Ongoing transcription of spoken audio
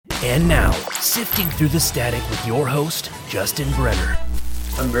And now, sifting through the static with your host, Justin Brenner.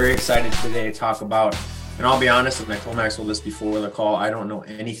 I'm very excited today to talk about, and I'll be honest, and I told Maxwell this before the call, I don't know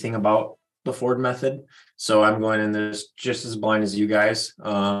anything about the Ford method. So I'm going in this just as blind as you guys.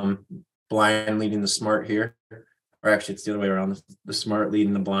 Blind leading the smart here. Or actually, it's the other way around, the smart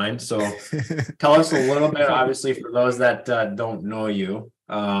leading the blind. So tell us a little bit, obviously, for those that don't know you,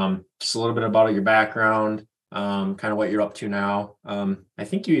 just a little bit about your background, kind of what you're up to now. I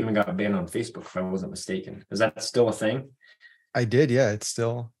think you even got banned on Facebook, if I wasn't mistaken. Is that still a thing? I did. Yeah, it's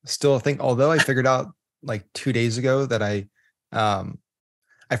still a thing. Although I figured out like 2 days ago that I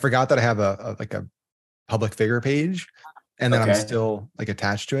forgot that I have a public figure page, and then I'm still like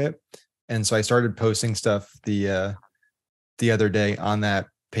attached to it. And so I started posting stuff the other day on that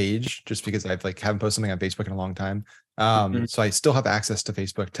page, just because I've haven't posted something on Facebook in a long time. So I still have access to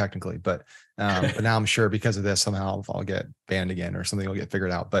Facebook technically, but now I'm sure because of this, somehow I'll get banned again or something will get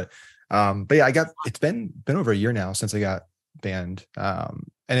figured out. But yeah, it's been over a year now since I got banned. And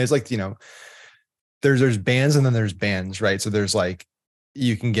it's like, there's bans and then there's bans, right? So there's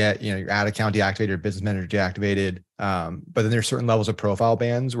you can get, your ad account deactivated, your business manager deactivated. But then there's certain levels of profile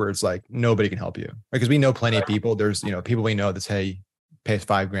bans where it's like, nobody can help you, because we know plenty of people. There's, people we know that say, pay us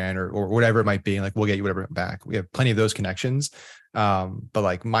 $5,000 or whatever it might be. And we'll get you whatever back. We have plenty of those connections.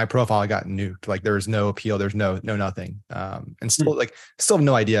 But my profile got nuked. There was no appeal. There's no nothing. And still have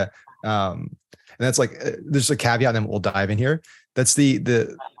no idea. And that's there's a caveat, and then we'll dive in here. That's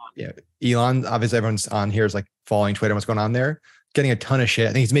the Elon, obviously everyone's on here is following Twitter, what's going on there, getting a ton of shit.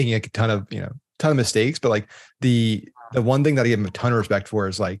 I think he's making a ton of mistakes, but the one thing that I give him a ton of respect for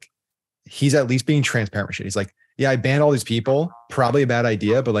is he's at least being transparent with shit. He's yeah, I banned all these people, probably a bad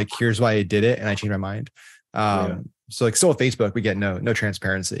idea, but here's why I did it, and I changed my mind. So still with Facebook, we get no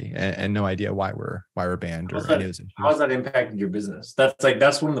transparency and no idea why we're banned. How's that impacted your business?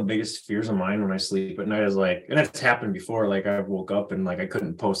 That's one of the biggest fears of mine when I sleep at night is and it's happened before. I woke up and I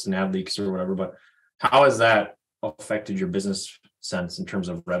couldn't post an ad leaks or whatever. But how has that affected your business sense in terms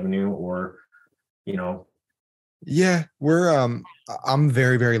of revenue or, Yeah, I'm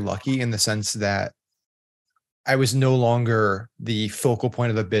very, very lucky in the sense that I was no longer the focal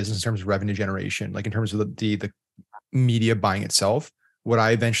point of the business in terms of revenue generation, in terms of the media buying itself. What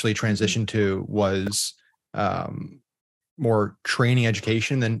I eventually transitioned to was more training,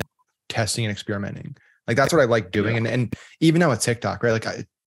 education than testing and experimenting. That's what I like doing. And even now with TikTok, right?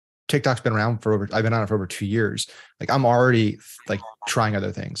 TikTok's been around I've been on it for over 2 years. I'm already trying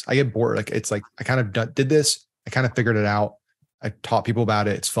other things. I get bored. I kind of did this. I kind of figured it out. I taught people about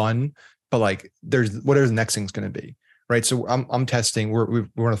it. It's fun, but what are the next thing's going to be? Right. So I'm testing. We're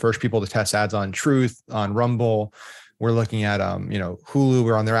one of the first people to test ads on Truth, on Rumble. We're looking at, Hulu.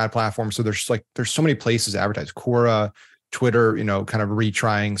 We're on their ad platform. So there's so many places to advertise. Quora, Twitter, kind of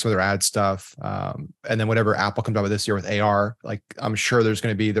retrying some of their ad stuff. And then whatever Apple comes out with this year with AR, I'm sure there's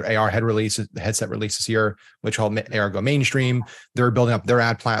going to be their AR headset releases here, which will help AR go mainstream. They're building up their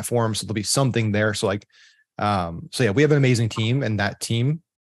ad platform. So there'll be something there. So yeah, we have an amazing team, and that team,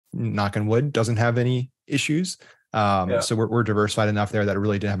 knock on wood, doesn't have any issues. So we're diversified enough there that it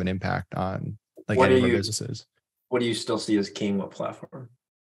really didn't have an impact on any of our businesses. What do you still see as king? What platform?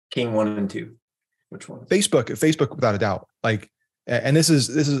 King 1 and 2? Which one? Facebook, without a doubt. And this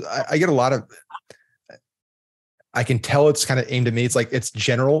is I get a lot of, I can tell it's kind of aimed at me. It's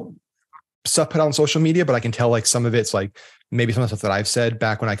general stuff put out on social media, but I can tell some of it's maybe some of the stuff that I've said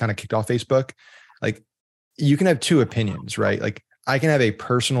back when I kind of kicked off Facebook. You can have two opinions, right? I can have a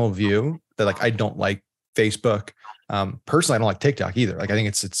personal view that I don't like Facebook. Personally, I don't like TikTok either. I think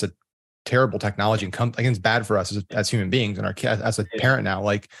it's a terrible technology, and I think it's bad for us as human beings and our kids. As a parent now,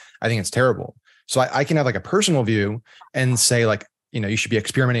 I think it's terrible. So I can have a personal view and say you should be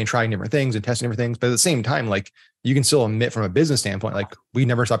experimenting and trying different things and testing different things. But at the same time, you can still admit from a business standpoint, we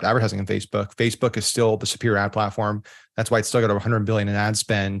never stopped advertising on Facebook. Facebook is still the superior ad platform. That's why it's still got over 100 billion in ad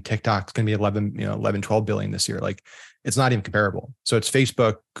spend. TikTok's going to be 11, 12 billion this year. It's not even comparable. So it's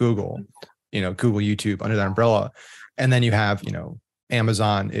Facebook, Google, Google, YouTube under that umbrella. And then you have,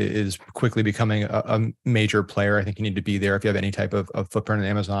 Amazon is quickly becoming a major player. I think you need to be there if you have any type of footprint in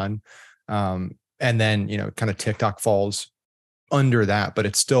Amazon. And then, kind of TikTok falls under that, but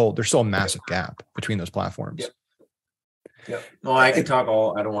there's still a massive gap between those platforms. Yeah. No, I can talk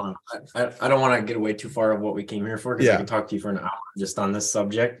I don't want to get away too far of what we came here for, because I can talk to you for an hour just on this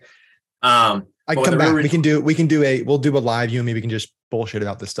subject. I can come back. We'll do a live, you and me, we can just bullshit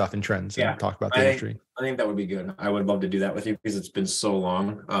about this stuff and trends and talk about the industry. I think that would be good. I would love to do that with you because it's been so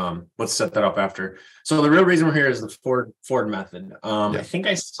long. Let's set that up after. So the real reason we're here is the Ford method. I think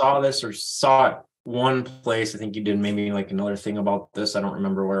I saw it one place, I think you did maybe like another thing about this. I don't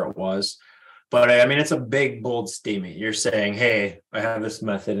remember where it was, but I mean, it's a big, bold statement. You're saying, hey, I have this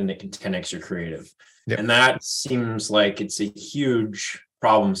method and it can 10x your creative. Yep. And that seems like it's a huge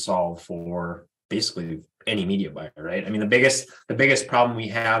problem solve for basically any media buyer, right? I mean, the biggest problem we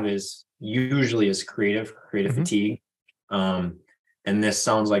have is usually creative fatigue. And this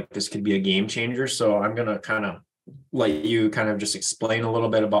sounds like this could be a game changer. So I'm going to kind of let you kind of just explain a little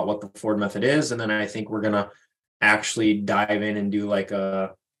bit about what the Ford method is. And then I think we're going to actually dive in and do like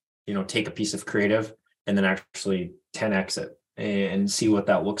take a piece of creative and then actually 10x it and see what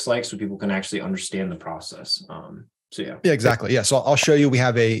that looks like so people can actually understand the process. Yeah, exactly. Yeah. So I'll show you, we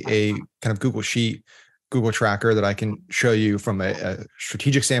have a kind of Google tracker that I can show you from a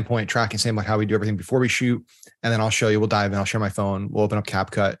strategic standpoint, tracking standpoint, how we do everything before we shoot. And then I'll show you, we'll dive in, I'll share my phone, we'll open up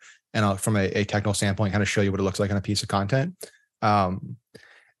CapCut, and I'll, from a technical standpoint, kind of show you what it looks like on a piece of content. So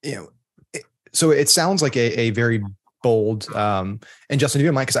it sounds like a very bold, and Justin, do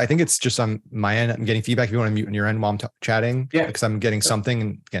you mind? Because I think it's just on my end, I'm getting feedback. If you want to mute on your end while I'm chatting, because I'm getting something,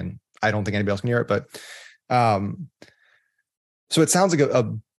 and again, I don't think anybody else can hear it, but so it sounds like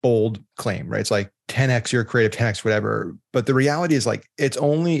a bold claim, right? It's like 10x your creative, 10x whatever. But the reality is like, it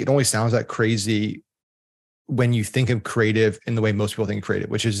only sounds that crazy when you think of creative in the way most people think of creative,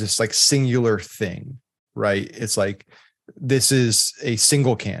 which is this like singular thing, right? It's like, this is a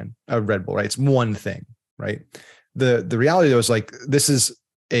single can of Red Bull, right? It's one thing, right? The reality though is like, this is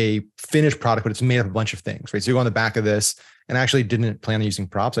a finished product, but it's made of a bunch of things, right? So you go on the back of this, and I actually didn't plan on using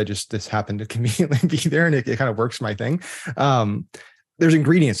props. This happened to conveniently be there, and it kind of works for my thing. There's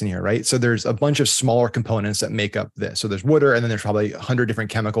ingredients in here, right? So there's a bunch of smaller components that make up this. So there's water, and then there's probably 100 different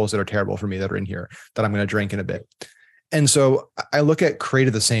chemicals that are terrible for me that are in here that I'm going to drink in a bit. And so I look at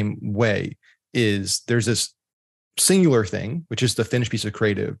creative the same way. Is there's this singular thing, which is the finished piece of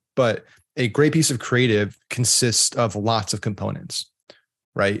creative, but a great piece of creative consists of lots of components,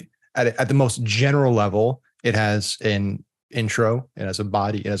 right? At the most general level, it has an intro, it has a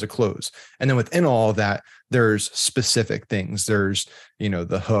body, it has a close. And then within all of that, there's specific things. There's,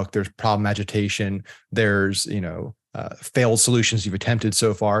 the hook, there's problem agitation, there's, failed solutions you've attempted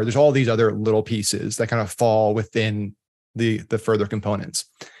so far. There's all these other little pieces that kind of fall within the further components.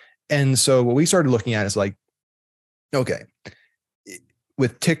 And so what we started looking at is like, okay,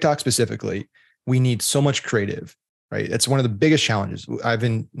 with TikTok specifically, we need so much creative, right? It's one of the biggest challenges. I've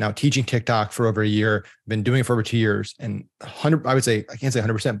been now teaching TikTok for over a year, been doing it for over 2 years, and I would say, I can't say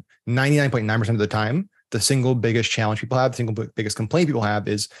 100%, 99.9% of the time, the single biggest challenge people have, the single biggest complaint people have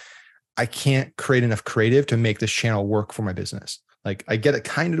is, I can't create enough creative to make this channel work for my business. Like I get it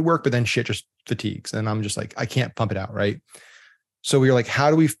kind of to work, but then shit just fatigues. And I'm just like, I can't pump it out, right? So we were like,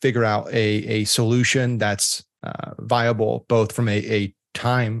 how do we figure out a solution that's viable, both from a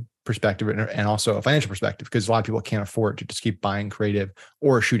time perspective and also a financial perspective, because a lot of people can't afford to just keep buying creative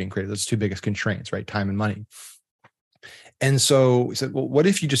or shooting creative. Those two biggest constraints, right? Time and money. And so we said, well, what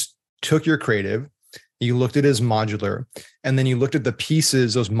if you just took your creative, you looked at it as modular, and then you looked at the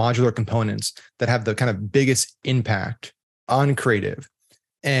pieces, those modular components that have the kind of biggest impact on creative.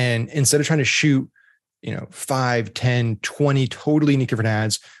 And instead of trying to shoot, 5, 10, 20 totally unique different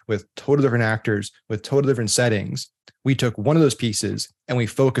ads with total different actors, with total different settings, we took one of those pieces and we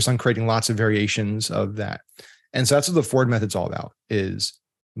focused on creating lots of variations of that. And so that's what the Ford method's all about, is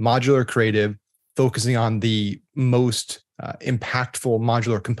modular creative, focusing on the most impactful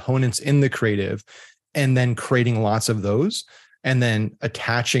modular components in the creative, and then creating lots of those, and then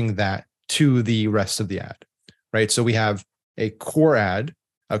attaching that to the rest of the ad, right? So we have a core ad,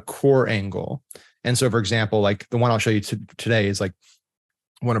 a core angle. And so, for example, like the one I'll show you today is like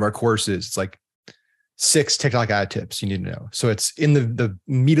one of our courses. It's like 6 TikTok ad tips you need to know. So it's in the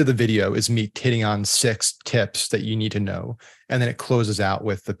meat of the video is me hitting on 6 tips that you need to know. And then it closes out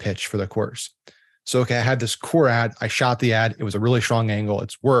with the pitch for the course. So, okay, I had this core ad. I shot the ad. It was a really strong angle.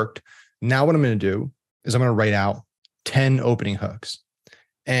 It's worked. Now what I'm going to do is I'm going to write out 10 opening hooks.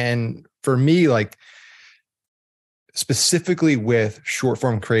 And for me, like specifically with short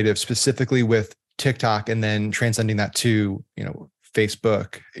form creative, specifically with TikTok, and then transcending that to,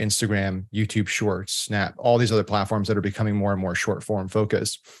 Facebook, Instagram, YouTube Shorts, Snap, all these other platforms that are becoming more and more short form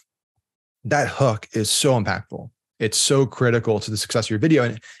focused. That hook is so impactful. It's so critical to the success of your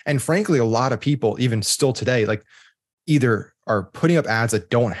video. And frankly, a lot of people, even still today, like either are putting up ads that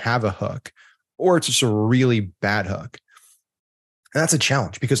don't have a hook, or it's just a really bad hook. And that's a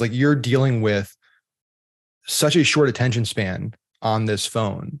challenge because like you're dealing with such a short attention span on this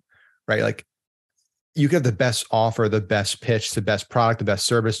phone, right? Like you could have the best offer, the best pitch, the best product, the best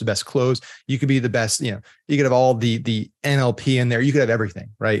service, the best close. You could be the best, you could have all the NLP in there. You could have everything,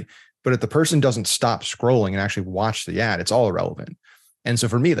 right? But if the person doesn't stop scrolling and actually watch the ad, it's all irrelevant. And so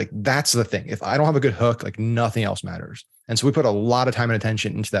for me, like that's the thing. If I don't have a good hook, like nothing else matters. And so we put a lot of time and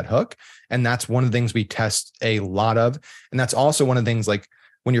attention into that hook. And that's one of the things we test a lot of. And that's also one of the things, like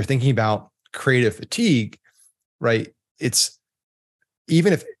when you're thinking about creative fatigue, right? It's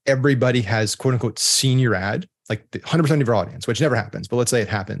even if everybody has quote unquote seen your ad, like 100% of your audience, which never happens, but let's say it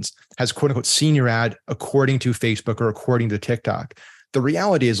happens, has quote unquote seen your ad according to Facebook or according to TikTok. The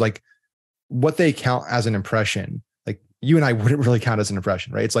reality is like what they count as an impression, like you and I wouldn't really count as an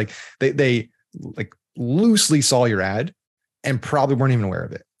impression, right? It's like they like loosely saw your ad and probably weren't even aware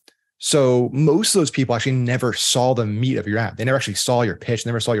of it. So most of those people actually never saw the meat of your ad. They never actually saw your pitch,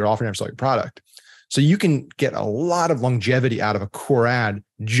 never saw your offer, never saw your product. So you can get a lot of longevity out of a core ad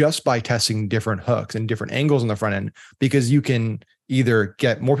just by testing different hooks and different angles on the front end, because you can either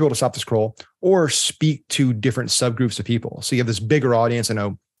get more people to stop the scroll or speak to different subgroups of people. So you have this bigger audience. I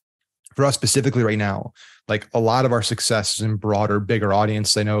know for us specifically right now, like a lot of our success is in broader, bigger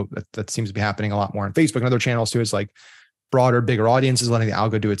audience. I know that seems to be happening a lot more on Facebook and other channels too. It's like broader, bigger audiences, letting the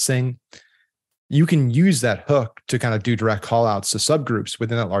algo do its thing. You can use that hook to kind of do direct call outs to subgroups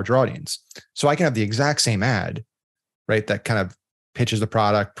within that larger audience. So I can have the exact same ad, right? That kind of pitches the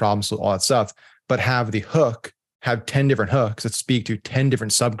product, problems, all that stuff, but have the hook, have 10 different hooks that speak to 10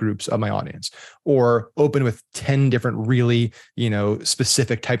 different subgroups of my audience, or open with 10 different really,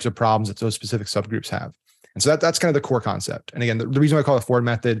 specific types of problems that those specific subgroups have. And so that's kind of the core concept. And again, the reason why I call it Ford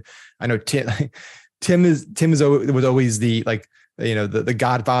method, I know Tim was always the the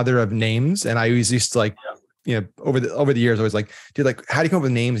godfather of names. And I always used to over the years, I was like, dude, like, how do you come up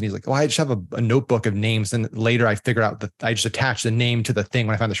with names? And he's like, I just have a notebook of names. And later I figure out that I just attach the name to the thing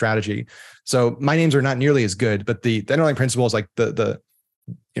when I find the strategy. So my names are not nearly as good, but the underlying principle is like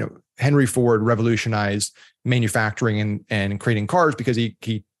Henry Ford revolutionized manufacturing and creating cars because he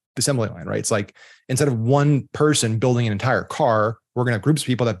the assembly line, right? It's like, instead of one person building an entire car, we're going to have groups of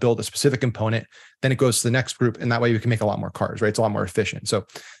people that build a specific component. Then it goes to the next group. And that way we can make a lot more cars, right? It's a lot more efficient. So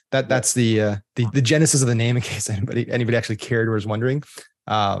that's the genesis of the name, in case anybody actually cared or was wondering.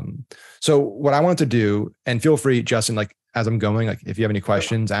 So what I want to do, and feel free, Justin, like as I'm going, like if you have any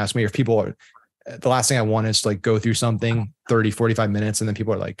questions, ask me. If people are, the last thing I want is to like go through something 30, 45 minutes. And then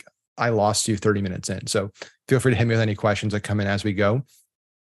people are like, I lost you 30 minutes in. So feel free to hit me with any questions that come in as we go.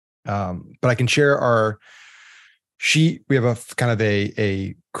 But I can share our sheet. We have a kind of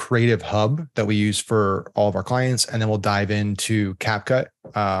a creative hub that we use for all of our clients. And then we'll dive into CapCut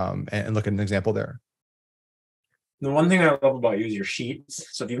and look at an example there. The one thing I love about you is your sheets.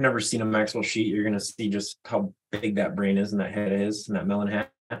 So if you've never seen a Maxwell sheet, you're going to see just how big that brain is and that head is and that melon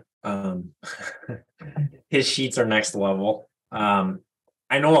hat. His sheets are next level.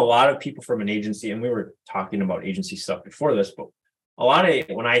 I know a lot of people from an agency, and we were talking about agency stuff before this, but a lot of,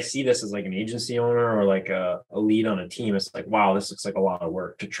 when I see this as like an agency owner or like a lead on a team, it's like, wow, this looks like a lot of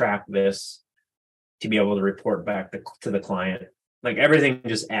work to track this, to be able to report back to the client. Like everything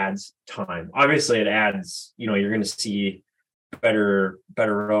just adds time. Obviously it adds, you're going to see better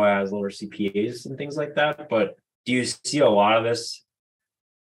ROAS, lower CPAs and things like that. But do you see a lot of this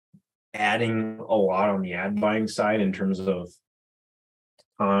adding a lot on the ad buying side in terms of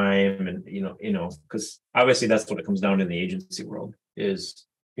time and, because obviously that's what it comes down to in the agency world is,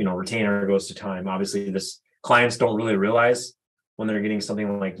 retainer goes to time. Obviously this clients don't really realize when they're getting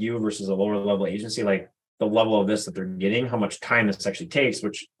something like you versus a lower level agency, like the level of this that they're getting, how much time this actually takes,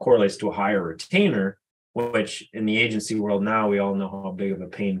 which correlates to a higher retainer, which in the agency world now, we all know how big of a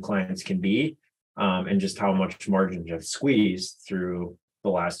pain clients can be, and just how much margin you have squeezed through the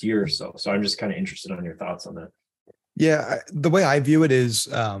last year or so. So I'm just kind of interested on your thoughts on that. Yeah. The way I view it is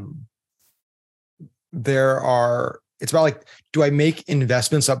it's about like, do I make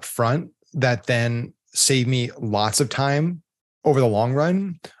investments up front that then save me lots of time over the long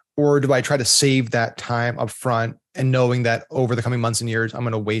run? Or do I try to save that time up front and knowing that over the coming months and years, I'm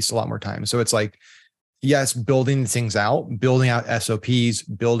going to waste a lot more time? So it's like, yes, building things out, building out SOPs,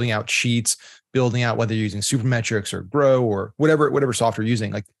 building out sheets, building out whether you're using Supermetrics or Grow or whatever software you're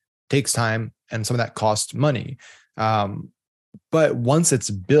using, like takes time, and some of that costs money. But once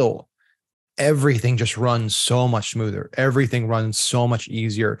it's built, everything just runs so much smoother. Everything runs so much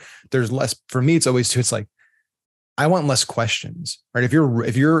easier. There's less, for me, it's like, I want less questions, right? If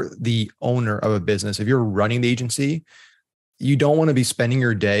you're the owner of a business, if you're running the agency, you don't want to be spending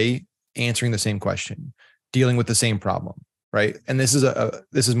your day answering the same question, dealing with the same problem, right? And this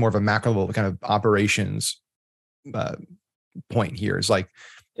is more of a macro level kind of operations point here. Is like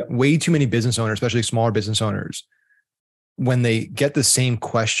way too many business owners, especially smaller business owners, when they get the same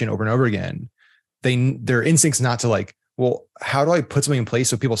question over and over again, their instinct's not to like, well, how do I put something in place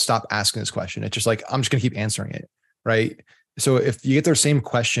so people stop asking this question? It's just like, I'm just going to keep answering it. Right. So if you get the same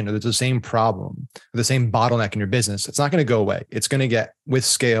question or there's the same problem, or the same bottleneck in your business, it's not going to go away. It's going to get, with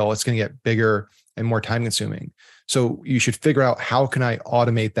scale, it's going to get bigger and more time consuming. So you should figure out, how can I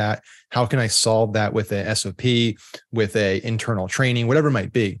automate that? How can I solve that with an SOP, with a internal training, whatever it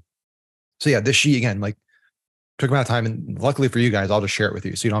might be. So yeah, this sheet again, like, took a amount of time, and luckily for you guys, I'll just share it with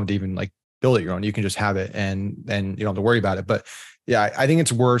you. So you don't have to even like build it your own. You can just have it and you don't have to worry about it. But yeah, I think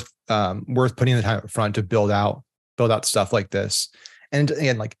it's worth putting the time up front to build out stuff like this. And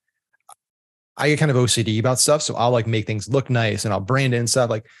again, like, I get kind of OCD about stuff. So I'll like make things look nice and I'll brand it and stuff.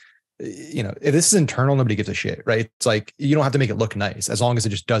 Like, if this is internal, nobody gives a shit, right? It's like, you don't have to make it look nice as long as it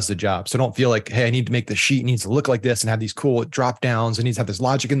just does the job. So don't feel like, hey, I need to make the sheet, needs to look like this and have these cool drop downs. It needs to have this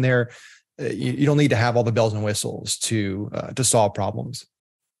logic in there. You don't need to have all the bells and whistles to solve problems.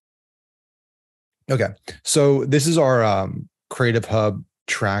 Okay. So this is our Creative Hub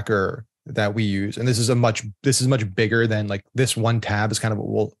tracker that we use. And this is much bigger than like this one tab is kind of what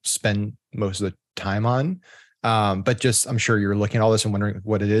we'll spend most of the time on. But just, I'm sure you're looking at all this and wondering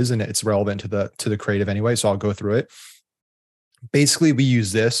what it is, and it's relevant to the creative anyway. So I'll go through it. Basically, we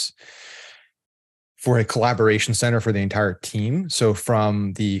use this for a collaboration center for the entire team. So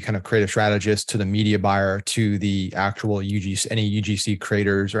from the kind of creative strategist to the media buyer to the actual UGC, any UGC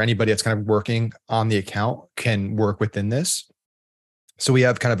creators or anybody that's kind of working on the account can work within this. So we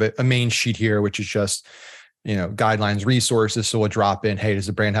have kind of a main sheet here, which is just, guidelines, resources. So we'll drop in, hey, does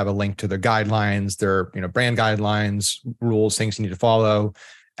the brand have a link to their guidelines, their, brand guidelines, rules, things you need to follow,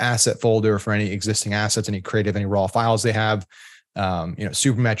 asset folder for any existing assets, any creative, any raw files they have,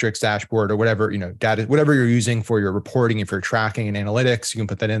 Supermetrics dashboard or whatever, data, whatever you're using for your reporting, if you're tracking and analytics, you can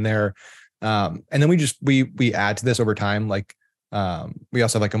put that in there. And then we add to this over time. Like, we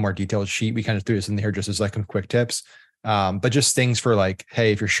also have like a more detailed sheet. We kind of threw this in here just as like some quick tips. But just things for like,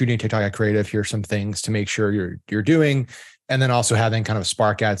 hey, if you're shooting TikTok at creative, here's some things to make sure you're doing. And then also having kind of a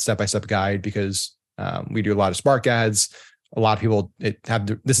Spark ad step-by-step guide, because we do a lot of Spark ads. A lot of people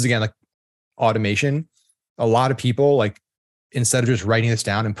this is again, like automation. A lot of people, like, instead of just writing this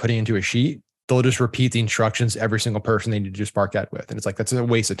down and putting it into a sheet, they'll just repeat the instructions every single person they need to do Spark ad with. And it's like, that's a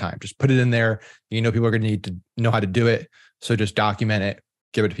waste of time. Just put it in there. People are going to need to know how to do it. So just document it,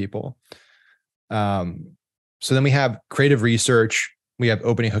 give it to people. So then we have creative research. We have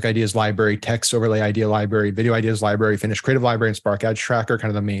opening hook ideas library, text overlay idea library, video ideas library, finished creative library, and Spark ads tracker, kind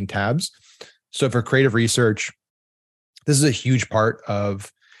of the main tabs. So for creative research, this is a huge part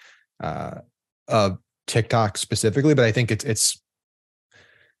of TikTok specifically, but I think it's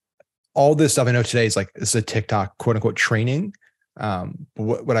all this stuff I know today is like, this is a TikTok quote unquote training. But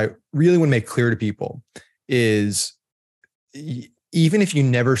what I really want to make clear to people is, even if you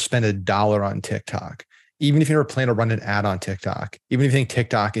never spend $1 on TikTok, even if you never plan to run an ad on TikTok, even if you think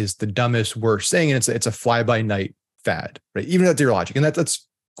TikTok is the dumbest, worst thing, and it's a fly by night fad, right? Even if that's your logic, and that's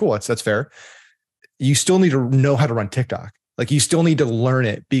cool. That's fair. You still need to know how to run TikTok. Like, you still need to learn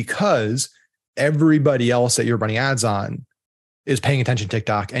it, because everybody else that you're running ads on is paying attention to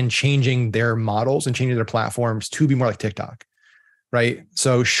TikTok and changing their models and changing their platforms to be more like TikTok, right?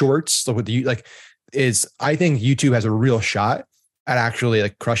 So shorts, I think YouTube has a real shot at actually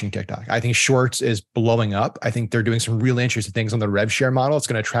like crushing TikTok. I think shorts is blowing up. I think they're doing some really interesting things on the rev share model. It's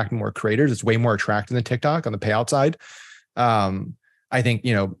going to attract more creators. It's way more attractive than TikTok on the payout side. I think,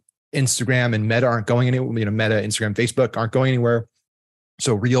 Instagram and Meta aren't going anywhere. Meta, Instagram, Facebook aren't going anywhere.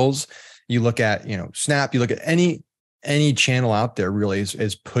 So Reels, you look at, Snap, you look at any channel out there really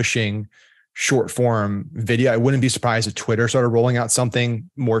is pushing short form video. I wouldn't be surprised if Twitter started rolling out something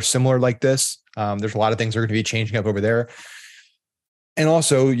more similar like this. There's a lot of things that are going to be changing up over there. And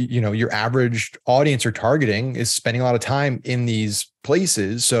also, your average audience or targeting is spending a lot of time in these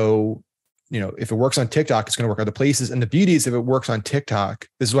places. So, if it works on TikTok, it's going to work other places. And the beauty is, if it works on TikTok,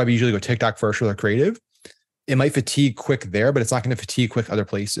 this is why we usually go TikTok first for the creative. It might fatigue quick there, but it's not going to fatigue quick other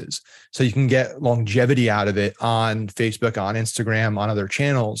places. So you can get longevity out of it on Facebook, on Instagram, on other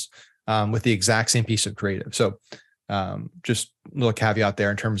channels, with the exact same piece of creative. So just a little caveat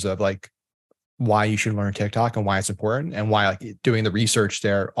there in terms of like why you should learn TikTok and why it's important, and why like doing the research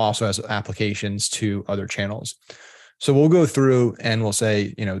there also has applications to other channels. So we'll go through and we'll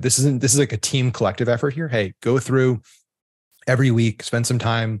say, this is like a team collective effort here. Hey, go through every week, spend some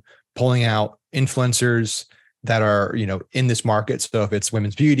time pulling out influencers that are, in this market. So if it's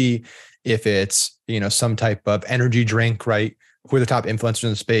women's beauty, if it's, some type of energy drink, right? Who are the top influencers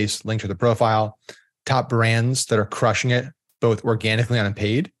in the space? Link to the profile. Top brands that are crushing it, both organically and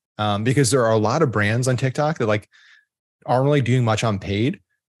unpaid. Because there are a lot of brands on TikTok that like aren't really doing much on paid,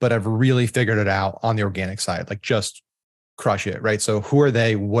 but have really figured it out on the organic side. Like just crush it, right? So who are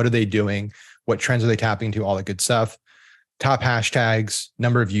they? What are they doing? What trends are they tapping into? All the good stuff. Top hashtags,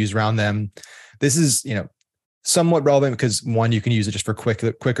 number of views around them. This is, somewhat relevant because one, you can use it just for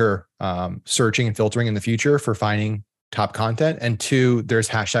quicker searching and filtering in the future for finding top content. And two, there's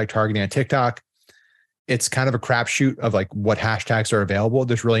hashtag targeting on TikTok. It's kind of a crapshoot of like what hashtags are available.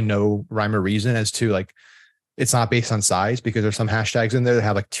 There's really no rhyme or reason as to like, it's not based on size because there's some hashtags in there that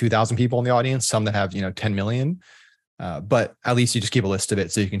have like 2,000 people in the audience, some that have, 10 million. But at least you just keep a list of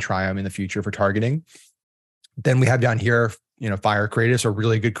it so you can try them in the future for targeting. Then we have down here, fire creatives are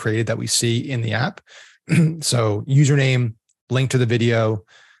really good creative that we see in the app. So username, link to the video.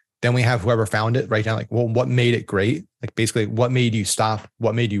 Then we have whoever found it write down like, well, what made it great? Like basically what made you stop?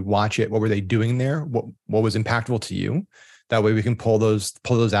 What made you watch it? What were they doing there? What was impactful to you? That way we can pull those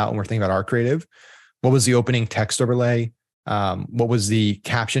out when we're thinking about our creative. What was the opening text overlay? What was the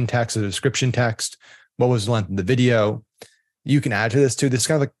caption text, the description text? What was the length of the video? You can add to this too. This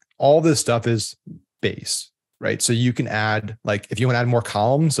kind of like all this stuff is base, right? So you can add, like, if you want to add more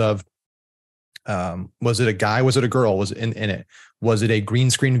columns of, was it a guy? Was it a girl? Was it in it? Was it a green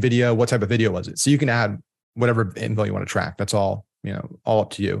screen video? What type of video was it? So you can add whatever info you want to track. That's all, all up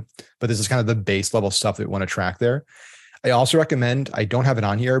to you. But this is kind of the base level stuff that we want to track there. I also recommend, I don't have it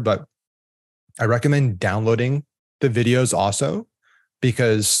on here, but I recommend downloading the videos also,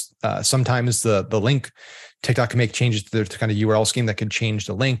 because sometimes the link, TikTok can make changes to their kind of URL scheme that could change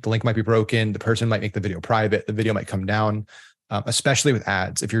the link. The link might be broken. The person might make the video private. The video might come down, especially with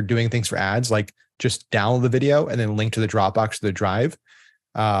ads. If you're doing things for ads, like just download the video and then link to the Dropbox to the drive.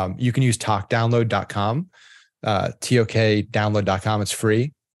 You can use talkdownload.com, TOKdownload.com. It's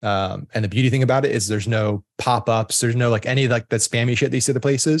free. And the beauty thing about it is there's no pop-ups. There's no like any like that spammy shit these other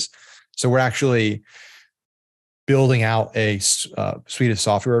places. So we're actually building out a suite of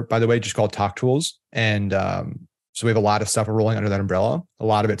software, by the way, just called Talk Tools. And so we have a lot of stuff rolling under that umbrella. A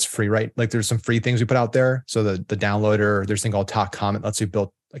lot of it's free, right? Like there's some free things we put out there. So the downloader, there's a thing called Talk Comment, lets you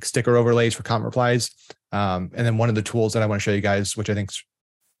build like sticker overlays for comment replies. And then one of the tools that I want to show you guys, which I think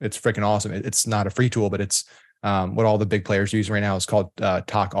it's freaking awesome. It's not a free tool, but it's what all the big players use right now is called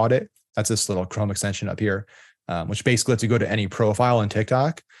Talk Audit. That's this little Chrome extension up here, which basically lets you go to any profile on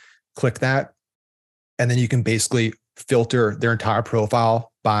TikTok, click that, and then you can basically filter their entire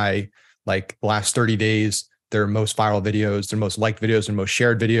profile by like the last 30 days, their most viral videos, their most liked videos, their most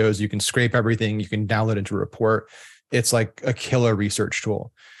shared videos. You can scrape everything. You can download into a report. It's like a killer research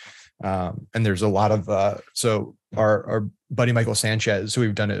tool. And there's a lot of, so our buddy, Michael Sanchez, who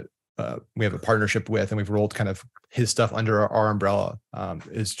we've done it, we have a partnership with, and we've rolled kind of his stuff under our umbrella,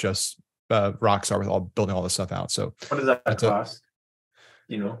 is just rock star with building all this stuff out. So what does that cost?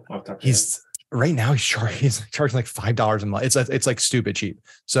 Off top he's right now he's charging like $5 a month. It's like stupid cheap.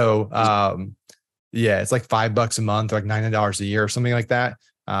 So yeah, it's like $5 a month, or like $90 a year or something like that.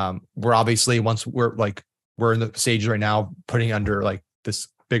 We're obviously, once we're in the stages right now, putting under like this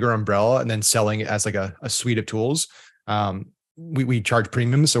bigger umbrella and then selling it as like a suite of tools. We charge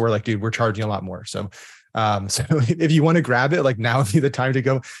premium. So we're like, dude, we're charging a lot more. So if you want to grab it, like now would be the time to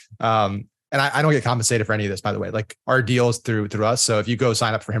go. And I don't get compensated for any of this, by the way. Like our deal is through us. So if you go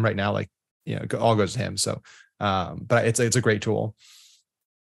sign up for him right now, like, all goes to him. So, but it's a great tool.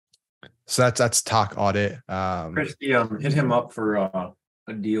 So that's Talk Audit. Christy, hit him up for a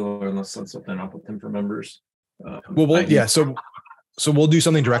deal, or let's set something up with him for members. So we'll do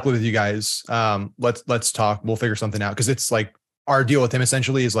something directly with you guys. Let's talk. We'll figure something out, because it's like our deal with him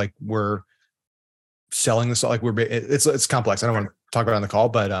essentially is like we're selling this. Like it's complex. I don't want to talk about it on the call,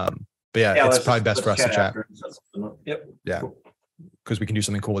 but yeah, it's probably best for us to chat. Yep. Yeah. Because we can do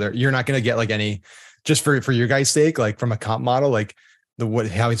something cool there. You're not going to get like any, just for your guys' sake, like from a comp model, like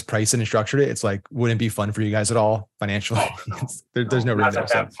how he's priced and structured it. It's like, wouldn't be fun for you guys at all financially. There's no reason.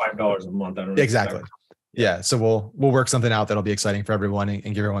 $5 a month. I don't exactly. Yeah. So we'll work something out that'll be exciting for everyone and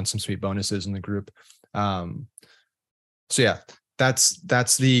give everyone some sweet bonuses in the group. So yeah,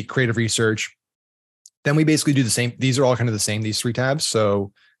 that's the creative research. Then we basically do the same. These are all kind of the same, these three tabs.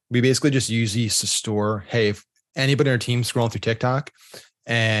 So we basically just use these to store, hey, if anybody on our team scrolling through TikTok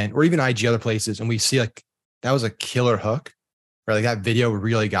or even IG, other places, and we see like that was a killer hook, right? Like that video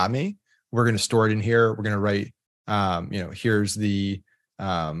really got me. We're going to store it in here. We're going to write, here's the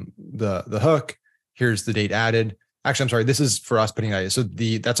hook. Here's the date added. Actually, I'm sorry. This is for us putting ideas. So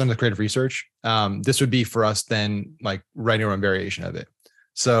that's under the creative research. This would be for us then like writing our own variation of it.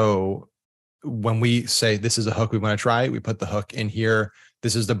 So when we say this is a hook we want to try, we put the hook in here.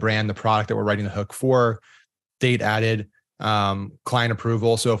 This is the brand, the product that we're writing the hook for. Date added, client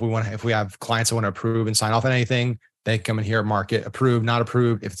approval. So if we have clients that want to approve and sign off on anything, they come in here, mark it, approved, not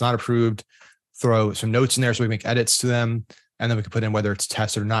approved. If it's not approved, throw some notes in there so we make edits to them. And then we can put in whether it's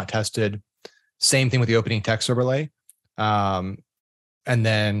tested or not tested. Same thing with the opening text overlay. And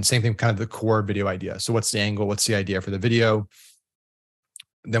then same thing, kind of the core video idea. So what's the angle? What's the idea for the video?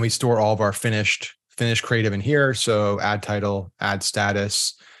 Then we store all of our finished creative in here. So ad title, ad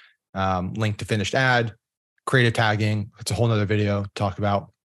status, link to finished ad, creative tagging. It's a whole nother video to talk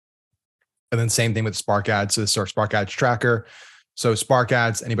about. And then same thing with Spark Ads. So this is our Spark Ads tracker. So Spark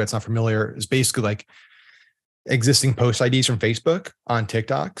Ads, anybody that's not familiar, is basically like existing post IDs from Facebook on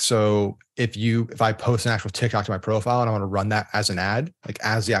TikTok. So if I post an actual TikTok to my profile and I want to run that as an ad, like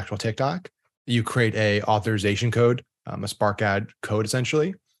as the actual TikTok, you create a authorization code, a Spark Ad code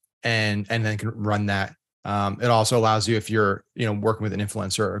essentially, and then can run that. It also allows you, if you're working with an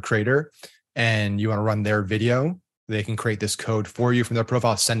influencer or a creator and you want to run their video, they can create this code for you from their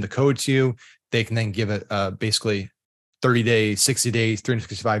profile, send the code to you. They can then give it basically 30 days, 60 days,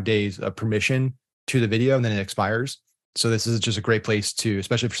 365 days of permission to the video, and then it expires. So this is just a great place to,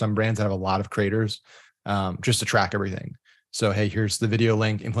 especially for some brands that have a lot of creators, just to track everything. So, hey, here's the video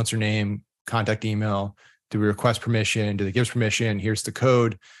link, influencer name, contact email. Do we request permission? Do they give us permission? Here's the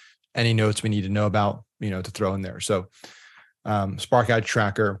code. Any notes we need to know about, to throw in there. So Spark Ad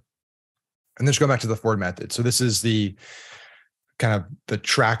tracker. And then just go back to the Ford method. So this is the kind of the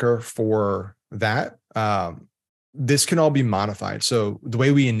tracker for that. This can all be modified. So the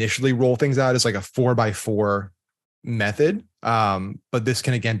way we initially roll things out is like a 4x4 method. But this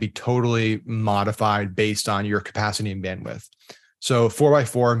can, again, be totally modified based on your capacity and bandwidth. So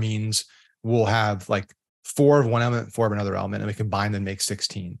 4x4 means we'll have like 4 of one element, 4 of another element, and we combine them and make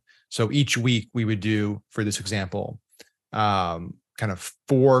 16. So each week we would do, for this example, kind of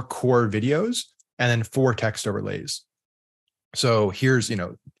 4 core videos and then 4 text overlays. So here's,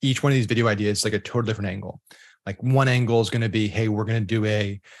 each one of these video ideas is like a total different angle. Like one angle is going to be, hey, we're going to do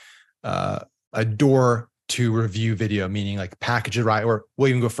a door to review video, meaning like package it right, or we'll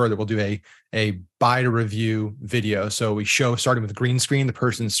even go further. We'll do a buy to review video. So we show, starting with green screen, the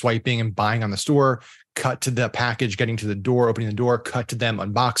person swiping and buying on the store, cut to the package, getting to the door, opening the door, cut to them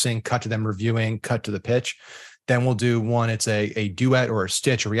unboxing, cut to them reviewing, cut to the pitch. Then we'll do one, it's a duet or a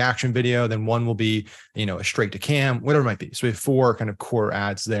stitch, a reaction video. Then one will be, a straight to cam, whatever it might be. So we have 4 kind of core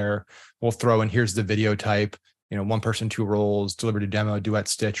ads there. We'll throw in, here's the video type, 1 person, 2 roles, delivered a demo, duet,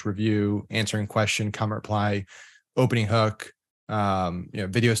 stitch, review, answering question, comment, reply, opening hook,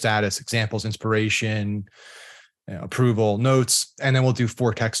 video status, examples, inspiration, approval, notes. And then we'll do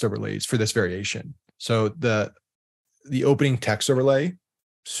 4 text overlays for this variation. So the opening text overlay,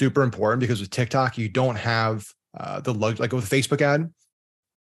 super important, because with TikTok, you don't have like with a Facebook ad,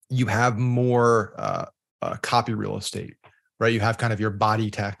 you have more copy real estate, right? You have kind of your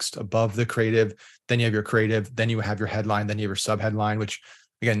body text above the creative, then you have your creative, then you have your headline, then you have your sub headline, which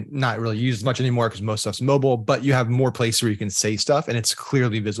again, not really used much anymore because most stuff's mobile, but you have more places where you can say stuff and it's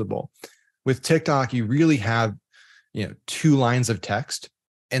clearly visible. With TikTok, you really have, 2 lines of text,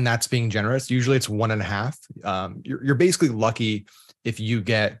 and that's being generous. Usually it's 1.5. You're basically lucky if you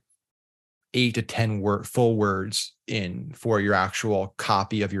get 8 to 10 full words in for your actual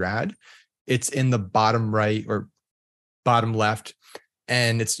copy of your ad. It's in the bottom right or bottom left,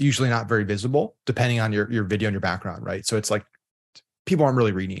 and it's usually not very visible depending on your video and your background, right? So it's like people aren't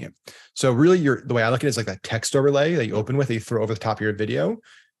really reading it. So really the way I look at it is like that text overlay that you open with, that you throw over the top of your video,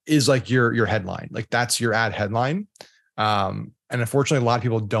 is like your headline. Like that's your ad headline. And unfortunately, a lot of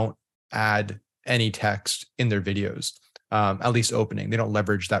people don't add any text in their videos, at least opening. They don't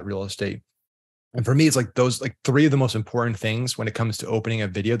leverage that real estate. And for me, it's like those, like 3 of the most important things when it comes to opening a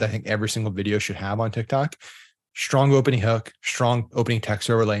video that I think every single video should have on TikTok: strong opening hook, strong opening text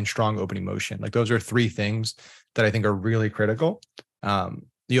overlay, and strong opening motion. Like those are 3 things that I think are really critical.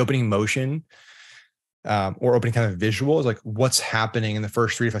 The opening motion, or opening kind of visual, is like what's happening in the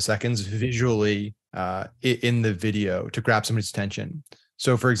first 3 to 5 seconds visually in the video to grab somebody's attention.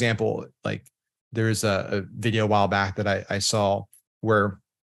 So for example, like there's a video a while back that I saw where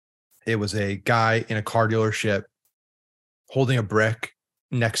it was a guy in a car dealership holding a brick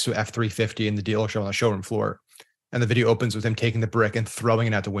next to F-350 in the dealership on the showroom floor. And the video opens with him taking the brick and throwing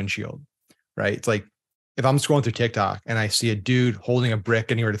it at the windshield, right? It's like, if I'm scrolling through TikTok and I see a dude holding a brick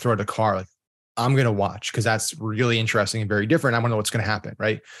getting ready to throw it at a car, like I'm going to watch because that's really interesting and very different. I want to know what's going to happen,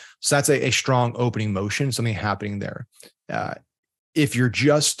 right? So that's a strong opening motion, something happening there. If you're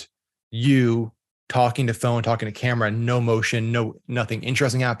just you talking to phone, talking to camera, no motion, nothing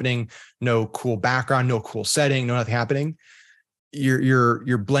interesting happening, no cool background, no cool setting, no nothing happening,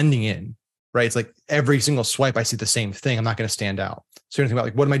 you're blending in, right? It's like every single swipe, I see the same thing. I'm not going to stand out. So you're gonna think about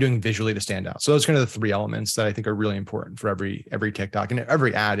like, what am I doing visually to stand out? So those are kind of the three elements that I think are really important for every TikTok and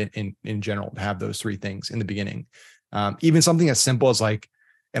every ad in general, to have those three things in the beginning. Even something as simple as like,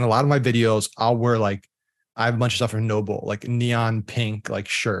 in a lot of my videos, I'll wear like, I have a bunch of stuff from Noble, like neon pink, like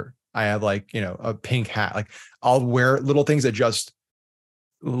shirt. I have like, you know, a pink hat. Like I'll wear little things that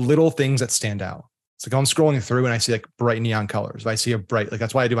stand out. It's like I'm scrolling through and I see like bright neon colors. If I see a bright, like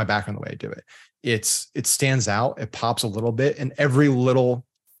that's why I do my background the way I do it. It stands out. It pops a little bit, and every little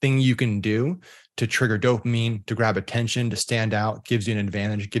thing you can do to trigger dopamine, to grab attention, to stand out, gives you an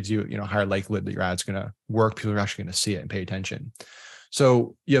advantage. It gives you, you know, higher likelihood that your ad's going to work. People are actually going to see it and pay attention.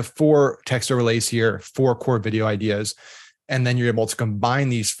 So you have 4 text overlays here, 4 core video ideas, and then you're able to combine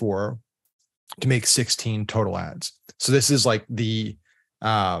these 4 to make 16 total ads. So this is like the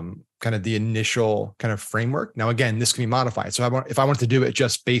kind of the initial kind of framework. Now, again, this can be modified. So if I want to do it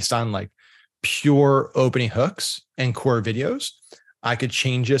just based on like pure opening hooks and core videos, I could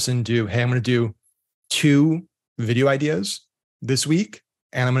change this and do, hey, I'm going to do 2 video ideas this week,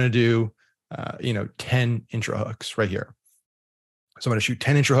 and I'm going to do, 10 intro hooks right here. So I'm going to shoot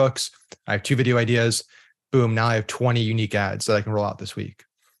 10 intro hooks. I have 2 video ideas. Boom. Now I have 20 unique ads that I can roll out this week.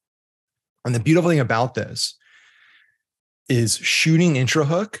 And the beautiful thing about this is shooting intro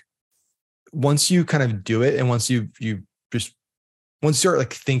hook. Once you kind of do it, and once you start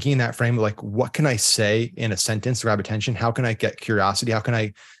like thinking in that frame of like, what can I say in a sentence to grab attention? How can I get curiosity? How can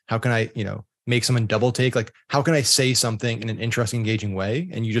I, make someone double take? Like, how can I say something in an interesting, engaging way?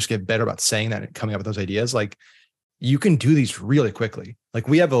 And you just get better about saying that and coming up with those ideas. Like, you can do these really quickly. Like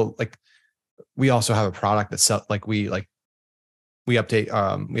we also have a product that's we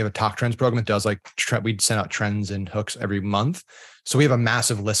update, we have a talk trends program that does like, we send out trends and hooks every month. So we have a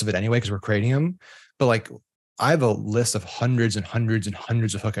massive list of it anyway, because we're creating them. But like, I have a list of hundreds and hundreds and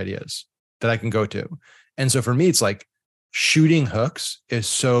hundreds of hook ideas that I can go to. And so for me, it's like shooting hooks is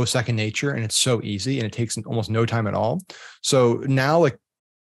so second nature, and it's so easy, and it takes almost no time at all. So now, like,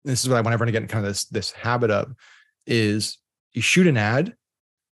 this is what I want everyone to get in kind of this habit of, is you shoot an ad,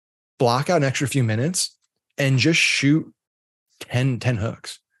 block out an extra few minutes, and just shoot 10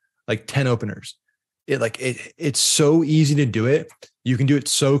 hooks, like 10 openers. It's so easy to do it. You can do it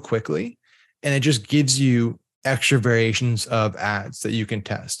so quickly, and it just gives you extra variations of ads that you can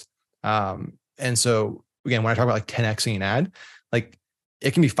test. And so again, when I talk about like 10xing an ad, like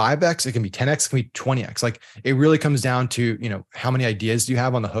it can be 5x, it can be 10x, it can be 20x. Like it really comes down to, how many ideas do you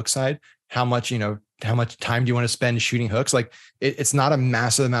have on the hook side? How much time do you want to spend shooting hooks? Like it's not a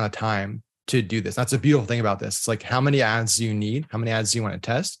massive amount of time to do this. That's a beautiful thing about this. It's like, how many ads do you need? How many ads do you want to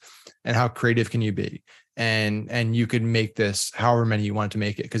test? And how creative can you be? And you could make this however many you want to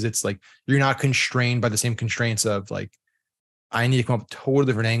make it. Cause it's like, you're not constrained by the same constraints of like, I need to come up with totally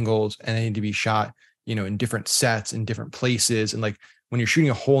different angles, and they need to be shot, in different sets, in different places. And like, when you're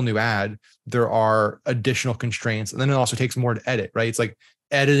shooting a whole new ad, there are additional constraints. And then it also takes more to edit, right? It's like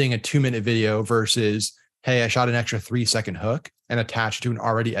editing a 2-minute video versus, hey, I shot an extra 3-second hook and attached to an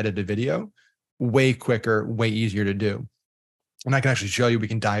already edited video. Way quicker, way easier to do. And I can actually show you, we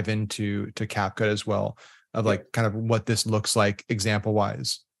can dive into CapCut as well, of like kind of what this looks like example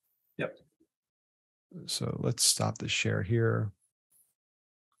wise. Yep. So let's stop the share here.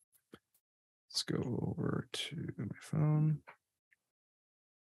 Let's go over to my phone.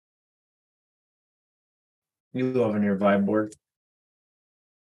 You loving your vibe board?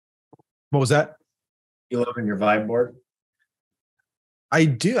 What was that? You loving your vibe board? I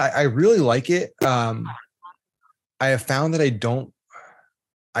do. I really like it. I have found that I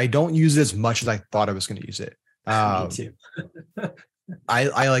don't use it as much as I thought I was going to use it. Me too.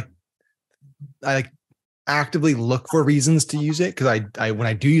 I like actively look for reasons to use it, because I when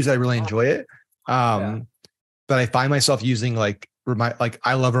I do use it, I really enjoy it. But I find myself using I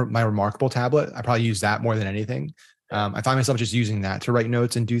love my Remarkable tablet. I probably use that more than anything. I find myself just using that to write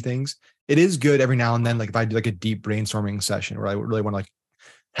notes and do things. It is good every now and then, like if I do like a deep brainstorming session where I really want to like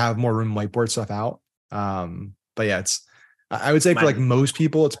have more room whiteboard stuff out. But yeah, I would say for like most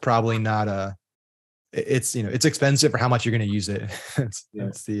people, it's probably not it's expensive for how much you're going to use it. Mine's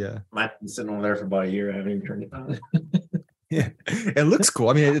been sitting over there for about a year. I haven't even turned it on. Yeah, it looks cool.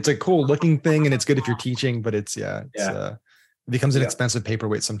 I mean, it's a cool looking thing, and it's good if you're teaching, but it becomes an expensive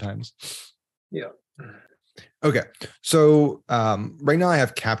paperweight sometimes. Yeah. Okay. So right now I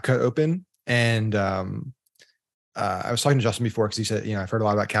have CapCut open, and I was talking to Justin before, because he said, I've heard a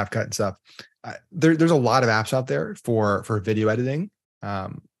lot about CapCut and stuff. There's a lot of apps out there for video editing. A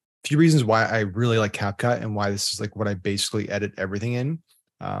few reasons why I really like CapCut and why this is like what I basically edit everything in.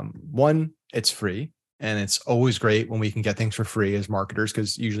 One, it's free. And it's always great when we can get things for free as marketers,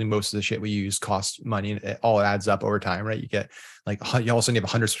 because usually most of the shit we use costs money, and it all adds up over time, right? You get like, you also need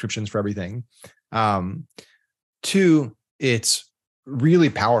 100 subscriptions for everything. Two, it's really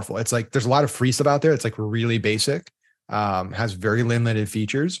powerful. It's like, there's a lot of free stuff out there. It's like really basic, has very limited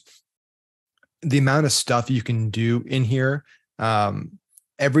features. The amount of stuff you can do in here,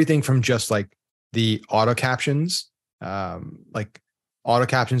 everything from just like the auto captions, like auto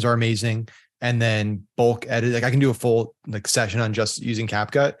captions are amazing. And then bulk edit, like I can do a full like session on just using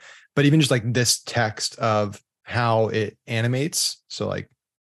CapCut, but even just like this text of how it animates. So like,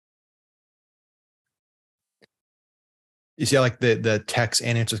 you see how like the text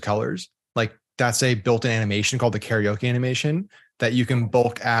animates with colors, like that's a built-in animation called the karaoke animation that you can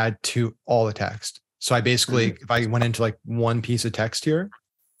bulk add to all the text. So I basically, if I went into like one piece of text here,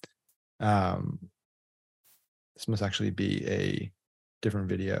 this must actually be a different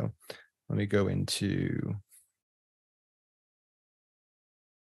video. Let me go into,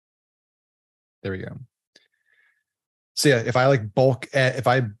 there we go. So yeah, if I like if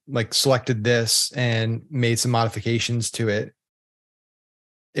I like selected this and made some modifications to it,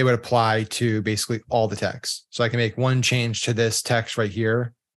 it would apply to basically all the text. So I can make one change to this text right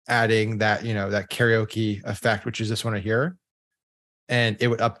here, adding that, that karaoke effect, which is this one right here. And it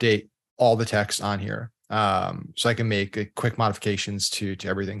would update all the text on here. So I can make quick modifications to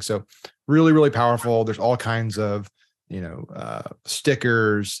everything. So really, really powerful. There's all kinds of,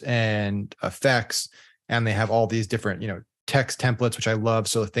 stickers and effects, and they have all these different, text templates, which I love.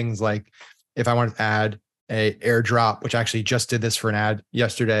 So things like if I wanted to add a airdrop, which I actually just did this for an ad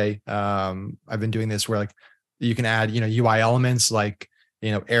yesterday. I've been doing this where like you can add, UI elements like,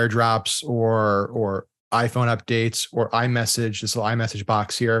 airdrops or iPhone updates or iMessage, this little iMessage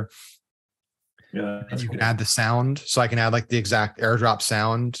box here. Yeah, and you can add the sound. So I can add like the exact airdrop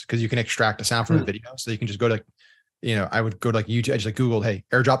sound, because you can extract a sound from a video. So you can just go to, I would go to like YouTube, I just like Googled, hey,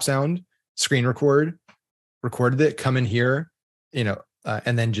 airdrop sound, screen recorded it, come in here,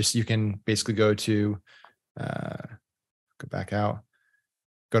 and then just, you can basically go to, go back out,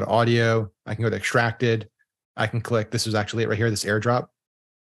 go to audio. I can go to extracted. I can click, this is actually it right here, this airdrop.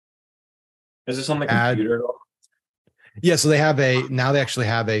 Is this on the computer at all? Yeah, so now they actually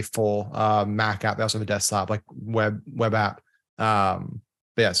have a full Mac app. They also have a desktop, like web app.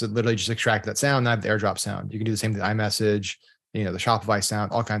 But yeah, so literally just extract that sound, and I have the airdrop sound. You can do the same thing, iMessage, the Shopify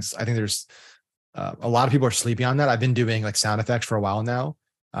sound, all kinds. I think there's a lot of people are sleeping on that. I've been doing like sound effects for a while now,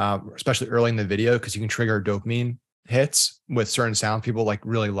 especially early in the video, because you can trigger dopamine hits with certain sounds people like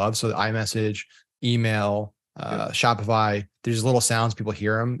really love. So the iMessage, email, Shopify, there's little sounds, people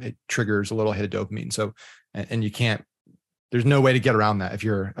hear them, it triggers a little hit of dopamine. So, and you can't, there's no way to get around that if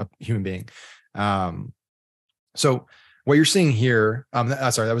you're a human being. So what you're seeing here,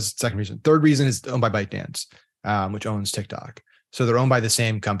 sorry, that was the second reason. Third reason is owned by ByteDance, which owns TikTok. So they're owned by the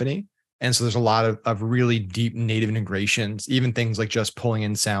same company. And so there's a lot of really deep native integrations, even things like just pulling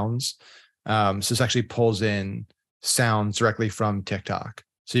in sounds. So this actually pulls in sounds directly from TikTok.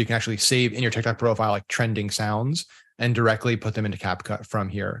 So you can actually save in your TikTok profile like trending sounds and directly put them into CapCut from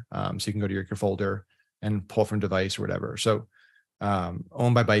here. So you can go to your folder and pull from device or whatever. So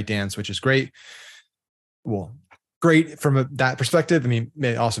owned by ByteDance, which is great. Well, great from that perspective. I mean,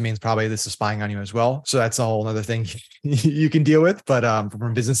 it also means probably this is spying on you as well. So that's a whole other thing you can deal with. But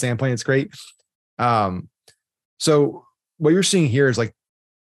from a business standpoint, it's great. So what you're seeing here is like,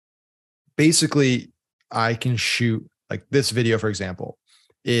 basically I can shoot like this video, for example,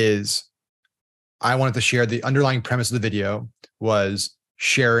 is I wanted to share the underlying premise of the video was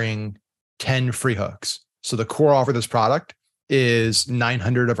sharing 10 free hooks. So the core offer of this product is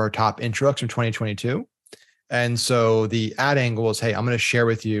 900 of our top intro hooks from 2022. And so the ad angle is, hey, I'm going to share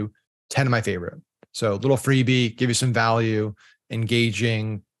with you 10 of my favorite. So a little freebie, give you some value,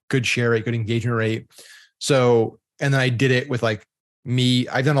 engaging, good share rate, good engagement rate. So, and then I did it with like me.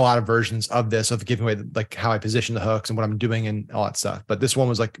 I've done a lot of versions of this, of giving away like how I position the hooks and what I'm doing and all that stuff. But this one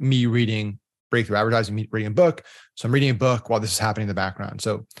was like me reading breakthrough advertising, me reading a book. So I'm reading a book while this is happening in the background.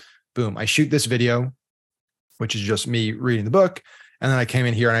 So boom, I shoot this video, which is just me reading the book. And then I came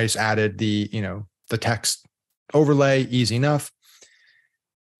in here and I just added the, the text overlay, easy enough.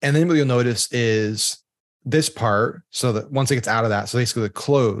 And then what you'll notice is this part. So that once it gets out of that, so basically the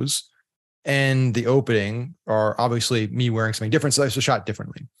close and the opening are obviously me wearing something different. So I just shot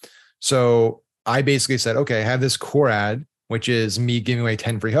differently. So I basically said, okay, I have this core ad, which is me giving away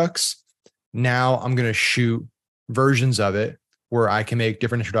 10 free hooks. Now I'm going to shoot versions of it where I can make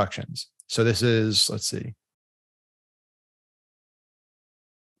different introductions. So this is, let's see.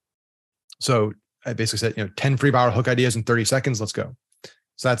 So I basically said, 10 free viral hook ideas in 30 seconds. Let's go.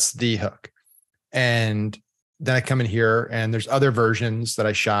 So that's the hook. And then I come in here and there's other versions that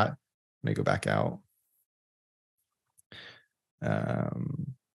I shot. Let me go back out. I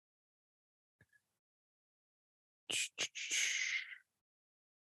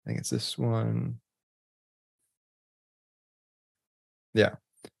think it's this one. Yeah.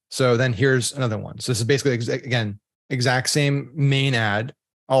 So then here's another one. So this is basically, again, exact same main ad.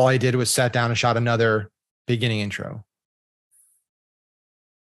 All I did was sat down and shot another beginning intro.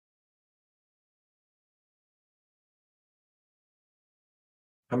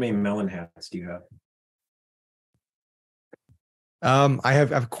 How many melon hats do you have? I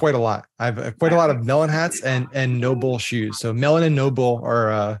have quite a lot. I have quite a lot of melon hats and Noble shoes. So Melon and Noble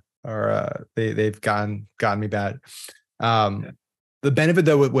are they've gotten me bad. The benefit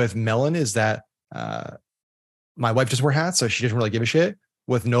though with Melon is that my wife just wear hats, so she doesn't really give a shit.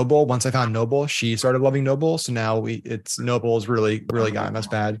 With Noble, once I found Noble, she started loving Noble. So now Noble's really gotten us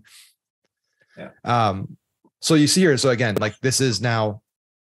bad. Yeah. So you see here, so again, like this is now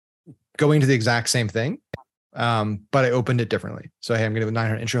going to the exact same thing. But I opened it differently. So, hey, I'm going to have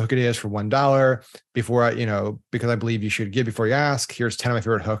 900 intro hook ideas for $1 before because I believe you should give before you ask. Here's 10 of my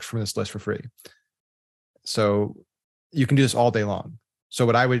favorite hooks from this list for free. So you can do this all day long. So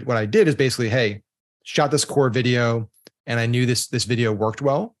what I did is basically, hey, shot this core video and I knew this video worked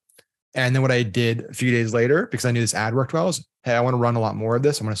well. And then what I did a few days later, because I knew this ad worked well, is, hey, I want to run a lot more of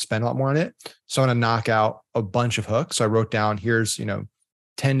this. I'm going to spend a lot more on it. So I'm going to knock out a bunch of hooks. So I wrote down, here's,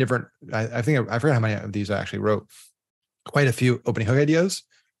 10 different, I forgot how many of these I actually wrote. Quite a few opening hook ideas,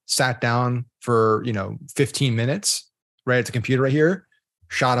 sat down for, 15 minutes right at the computer right here,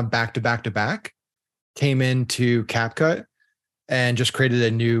 shot them back to back to back, came into CapCut and just created a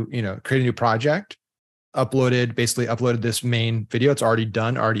new project, uploaded this main video. It's already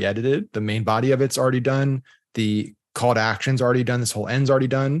done, already edited. The main body of it's already done. The call to action's already done. This whole end's already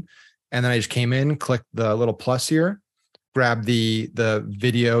done. And then I just came in, clicked the little plus here, grabbed the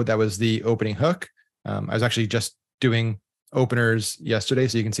video that was the opening hook. I was actually just doing openers yesterday.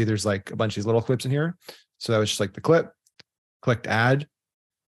 So you can see there's like a bunch of these little clips in here. So that was just like the clip, clicked add.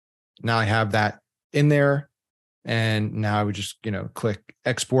 Now I have that in there. And now I would just, click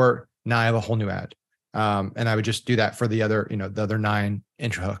export. Now I have a whole new ad. And I would just do that for the other 9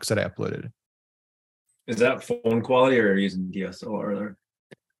 intro hooks that I uploaded. Is that phone quality or are you using DSLR?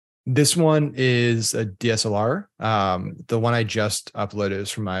 This one is a DSLR. The one I just uploaded is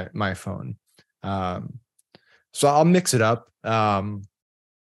from my phone. So I'll mix it up. A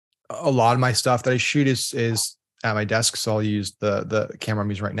lot of my stuff that I shoot is at my desk. So I'll use the camera I'm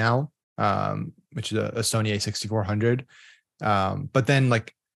using right now, which is a Sony A6400. But then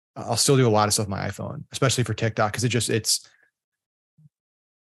like I'll still do a lot of stuff with my iPhone, especially for TikTok, because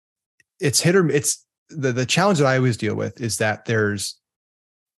it's hit or it's the challenge that I always deal with is that there's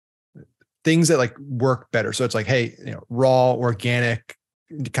things that like work better. So it's like, hey, raw, organic,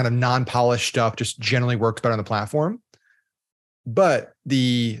 kind of non-polished stuff just generally works better on the platform. But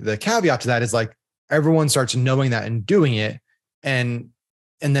the caveat to that is like everyone starts knowing that and doing it and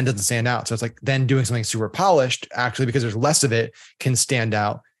then doesn't stand out. So it's like then doing something super polished, actually, because there's less of it, can stand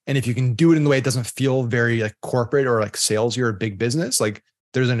out. And if you can do it in the way it doesn't feel very like corporate or like salesy or a big business, like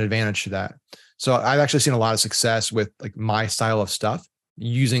there's an advantage to that. So I've actually seen a lot of success with like my style of stuff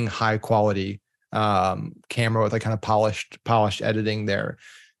using high quality camera with like kind of polished editing there.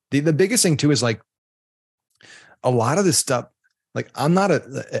 The biggest thing too is like a lot of this stuff, like I'm not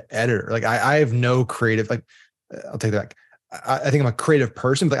an editor. Like I have no creative, like I'll take that back. I think I'm a creative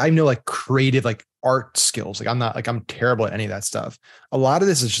person, but I have no like creative, like art skills. Like I'm terrible at any of that stuff. A lot of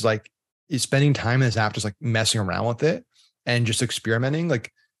this is just like spending time in this app, just like messing around with it and just experimenting.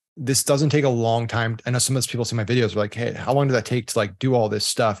 Like this doesn't take a long time. I know some of those people see my videos are like, hey, how long did that take to like do all this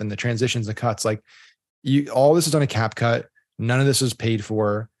stuff and the transitions and cuts? Like all this is on a CapCut. None of this is paid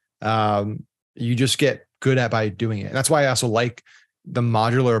for. You just get good at by doing it. And that's why I also like the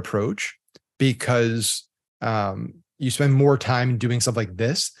modular approach, because you spend more time doing stuff like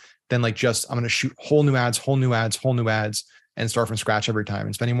this than like just, I'm going to shoot whole new ads and start from scratch every time,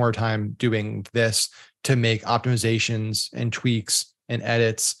 and spending more time doing this to make optimizations and tweaks and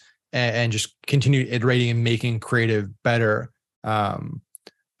edits and just continue iterating and making creative better. I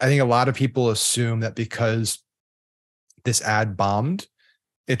think a lot of people assume that because this ad bombed,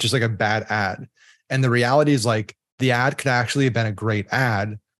 it's just like a bad ad. And the reality is like the ad could actually have been a great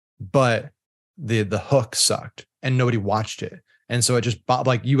ad, but the hook sucked and nobody watched it. And so it just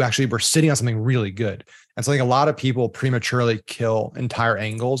like you actually were sitting on something really good. And so I think a lot of people prematurely kill entire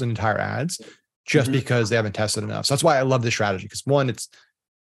angles and entire ads just because they haven't tested enough. So that's why I love this strategy, because one, it's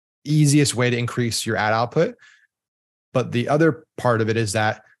easiest way to increase your ad output. But the other part of it is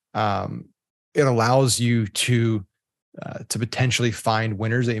that it allows you to potentially find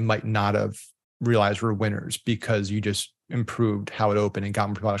winners that you might not have realized were winners because you just improved how it opened and got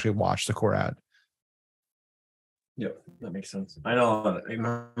more people to actually watch the core ad. Yep, that makes sense. I know. I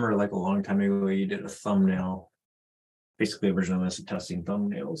remember like a long time ago, you did a thumbnail, basically a version of this, testing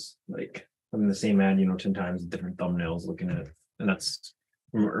thumbnails, like from the same ad, 10 times different thumbnails, looking at it, and that's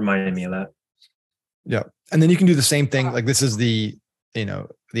reminding me of that. Yeah, and then you can do the same thing. Like this is the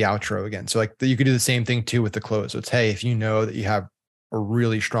outro again. So like you could do the same thing too with the close. So it's, hey, if you know that you have a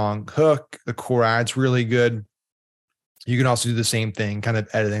really strong hook, the core ad's really good, you can also do the same thing, kind of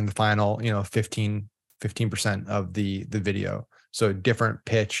editing the final, 15% of the video. So different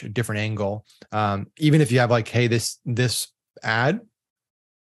pitch, different angle. Even if you have like, hey, this ad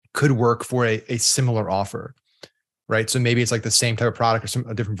could work for a similar offer, right? So maybe it's like the same type of product or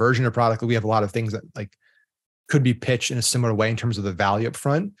a different version of product. We have a lot of things that like could be pitched in a similar way in terms of the value up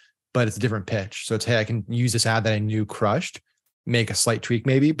front, but it's a different pitch. So it's, hey, I can use this ad that I knew crushed, make a slight tweak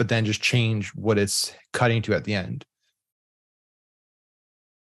maybe, but then just change what it's cutting to at the end.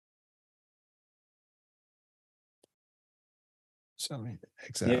 So let me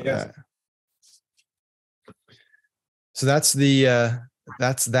exit out of that. So that's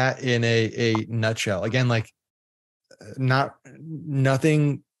that in a nutshell. Again, like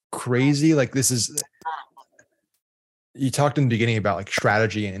nothing crazy. Like this is, you talked in the beginning about like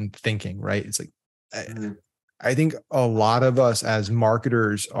strategy and thinking, right? It's like, I think a lot of us as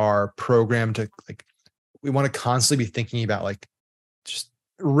marketers are programmed to like, we want to constantly be thinking about like just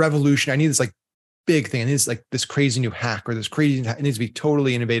revolution. I need this like big thing. I need this like this crazy new hack or this crazy, it needs to be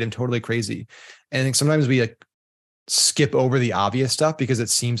totally innovative, totally crazy. And I think sometimes we like skip over the obvious stuff because it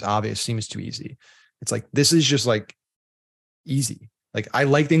seems obvious, seems too easy. It's like, this is just like easy. Like I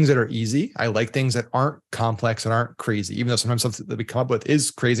like things that are easy. I like things that aren't complex and aren't crazy, even though sometimes something that we come up with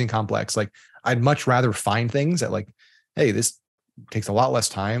is crazy and complex. Like I'd much rather find things that like, hey, this takes a lot less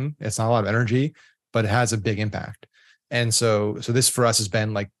time. It's not a lot of energy, but it has a big impact. And so this for us has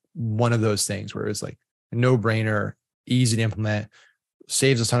been like one of those things where it's like a no-brainer, easy to implement,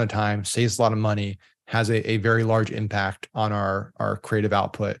 saves us a ton of time, saves a lot of money, has a very large impact on our creative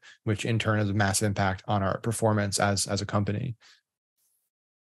output, which in turn has a massive impact on our performance as a company.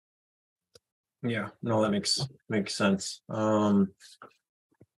 Yeah, no, that makes sense. Are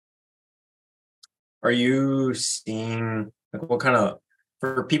you seeing like what kind of,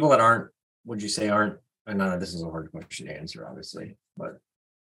 for people that would you say aren't, I know this is a hard question to answer, obviously, but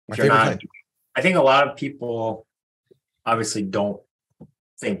if you're not, I think a lot of people obviously don't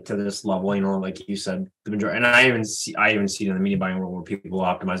think to this level, like you said, the majority, and I even see it in the media buying world where people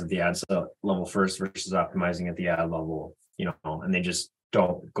optimize at the ad level first versus optimizing at the ad level, and they just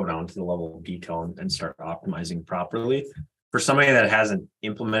don't go down to the level of detail and start optimizing properly. For somebody that hasn't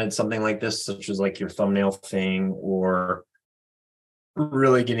implemented something like this, such as like your thumbnail thing, or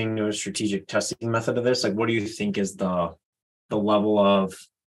really getting into a strategic testing method of this, like what do you think is the level of,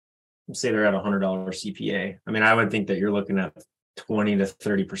 say they're at $100 CPA? I mean, I would think that you're looking at 20 to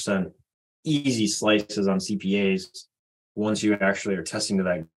 30% easy slices on CPAs once you actually are testing to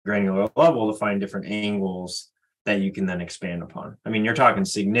that granular level to find different angles that you can then expand upon. I mean, you're talking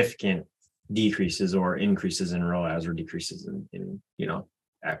significant decreases or increases in ROAS or decreases in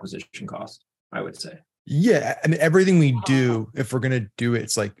acquisition cost, I would say. Yeah. I mean, everything we do, if we're going to do it,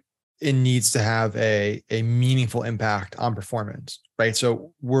 it's like, it needs to have a meaningful impact on performance, right?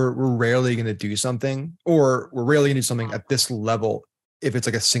 So we're rarely going to do something, or we're rarely going to do something at this level if it's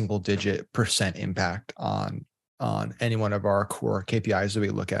like a single digit % impact on any one of our core KPIs that we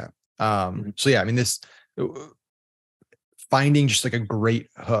look at. So yeah, I mean, this finding just like a great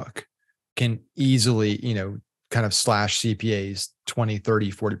hook can easily, kind of slash CPAs 20,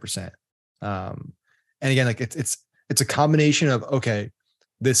 30, 40%. And again, like it's a combination of, okay,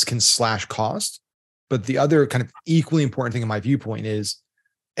 this can slash cost, but the other kind of equally important thing in my viewpoint is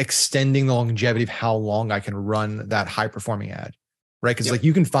extending the longevity of how long I can run that high performing ad, right? Because like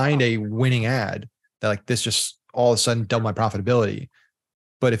you can find a winning ad that like this just all of a sudden double my profitability,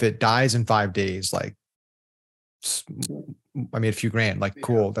 but if it dies in 5 days, like I made a few grand, like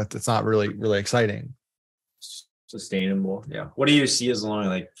cool, that's not really exciting. Sustainable. Yeah. What do you see as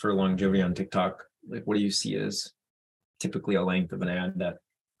for longevity on TikTok? Like what do you see as typically a length of an ad that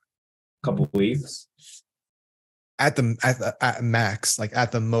couple of weeks at max, like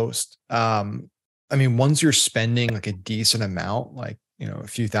at the most? I mean, once you're spending like a decent amount, like a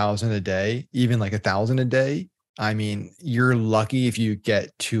few thousand a day, even like 1,000 a day, I mean, you're lucky if you get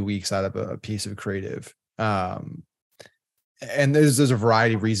 2 weeks out of a piece of creative. And there's a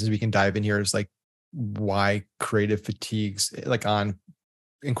variety of reasons we can dive in here. Is like why creative fatigues like on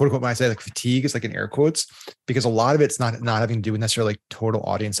in quote unquote, when I say like fatigue, it's like in air quotes, because a lot of it's not having to do with necessarily like total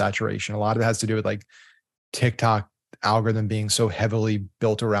audience saturation. A lot of it has to do with like TikTok algorithm being so heavily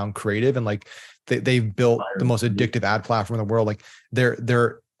built around creative, and like they've built the most addictive ad platform in the world. Like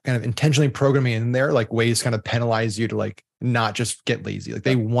they're kind of intentionally programming in there like ways to kind of penalize you to like not just get lazy. Like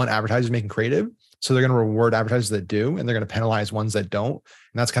they want advertisers making creative, so they're going to reward advertisers that do, and they're going to penalize ones that don't.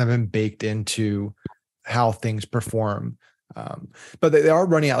 And that's kind of been baked into how things perform. But they are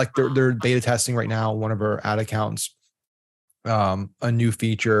running out, like they're beta testing right now, one of our ad accounts, a new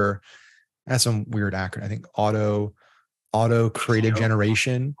feature. That's some weird acronym. I think auto creative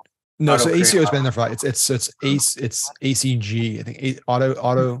generation. No, so ACO has been there for it's ACG. I think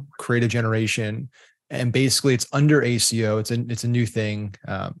auto creative generation, and basically it's under ACO. It's a new thing.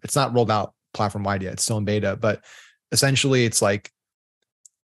 It's not rolled out platform wide yet. It's still in beta, but essentially it's like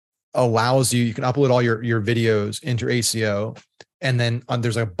allows you can upload all your videos into ACO, and then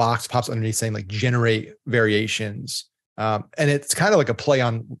there's like a box pops underneath saying like generate variations. And it's kind of like a play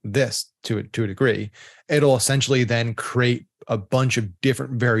on this to a degree. It'll essentially then create a bunch of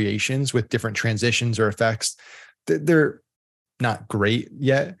different variations with different transitions or effects. They're not great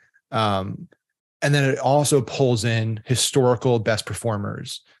yet. And then it also pulls in historical best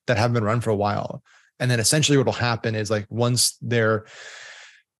performers that have been run for a while. And then essentially what will happen is like once their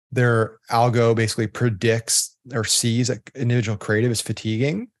algo basically predicts or sees like individual creative is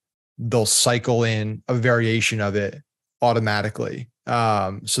fatiguing, they'll cycle in a variation of it automatically.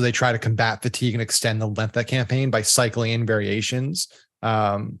 So they try to combat fatigue and extend the length of that campaign by cycling in variations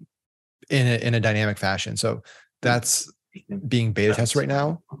in a dynamic fashion. So that's being beta tested right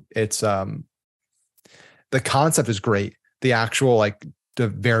now. It's the concept is great. The actual like the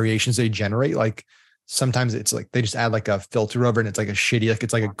variations they generate, like sometimes it's like they just add like a filter over, and it's like a shitty, like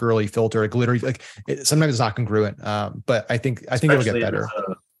it's like a girly filter, a glittery, like sometimes it's not congruent. But I think it'll get better.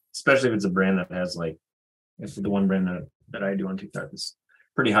 Especially if it's a brand that has like, if the one brand that I do on TikTok is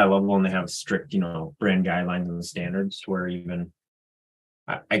pretty high level, and they have strict, brand guidelines and standards, to where even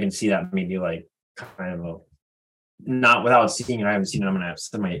I can see that maybe like kind of a, not without seeing it, I haven't seen it. I'm gonna have to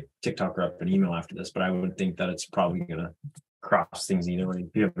send my TikToker up an email after this, but I would think that it's probably gonna cross things either way.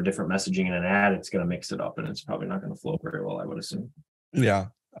 If you have a different messaging in an ad, it's gonna mix it up, and it's probably not gonna flow very well, I would assume. Yeah.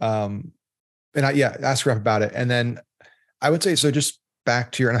 Ask Ref about it. And then I would say, so just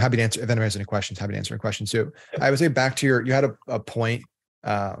back to your, and I'm happy to answer if anyone has any questions, happy to answer any questions too. I would say back to you had a point,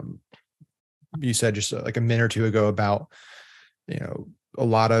 you said just like a minute or two ago about, a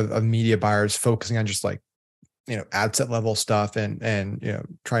lot of media buyers focusing on just like, ad set level stuff and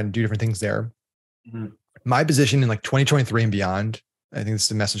trying to do different things there. Mm-hmm. My position in like 2023 and beyond, I think this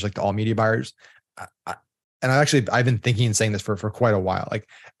is a message like to all media buyers. I've been thinking and saying this for quite a while. Like,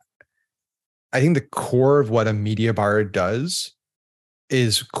 I think the core of what a media buyer does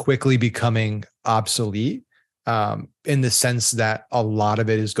is quickly becoming obsolete, in the sense that a lot of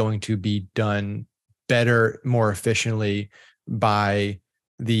it is going to be done better, more efficiently by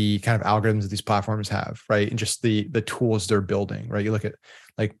the kind of algorithms that these platforms have, right? And just the tools they're building, right? You look at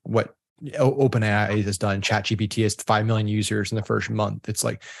like what OpenAI has done. ChatGPT has 5 million users in the first month. It's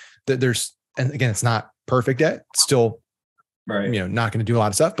like there's, and again, it's not perfect yet. It's still, right, not going to do a lot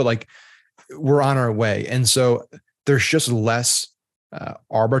of stuff, but like we're on our way. And so there's just less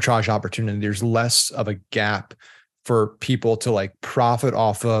arbitrage opportunity. There's less of a gap for people to like profit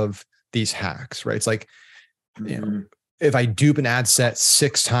off of these hacks, right? It's like, if I dupe an ad set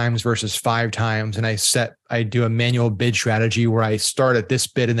 6 times versus 5 times, and I do a manual bid strategy where I start at this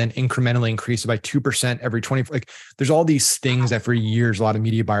bid and then incrementally increase it by 2% every 20, like there's all these things that for years, a lot of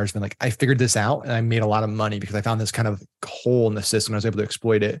media buyers have been like, I figured this out and I made a lot of money because I found this kind of hole in the system. I was able to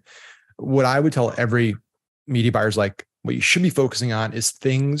exploit it. What I would tell every media buyer is like, what you should be focusing on is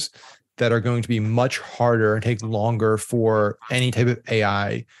things that are going to be much harder and take longer for any type of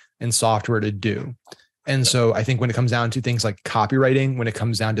AI and software to do. And so I think when it comes down to things like copywriting, when it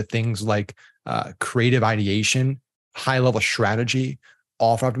comes down to things like creative ideation, high level strategy,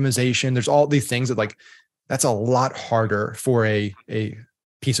 offer optimization, there's all these things that like, that's a lot harder for a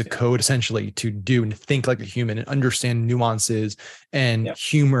piece of code essentially to do and think like a human and understand nuances and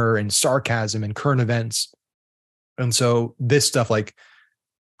humor and sarcasm and current events. And so this stuff like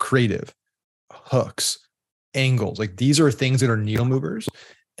creative, hooks, angles, like these are things that are needle movers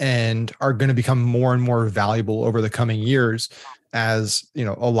and are going to become more and more valuable over the coming years as, a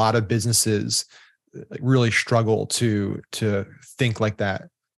lot of businesses really struggle to think like that.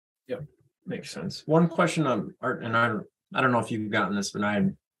 Yep. Makes sense. One question on Art, and I don't know if you've gotten this, but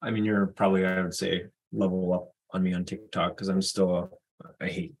I mean, you're probably, I would say, level up on me on TikTok because I'm still I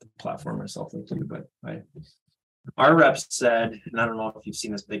hate the platform myself, like you, but Our reps said, and I don't know if you've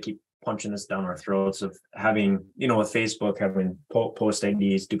seen this, but they keep punching this down our throats of having, with Facebook, having post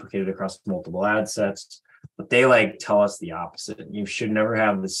IDs duplicated across multiple ad sets. But they tell us the opposite. You should never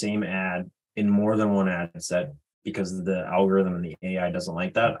have the same ad in more than one ad set because the algorithm and the AI doesn't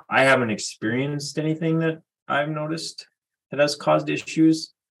like that. I haven't experienced anything that I've noticed that has caused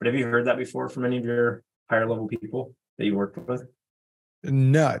issues. But have you heard that before from any of your higher level people that you worked with?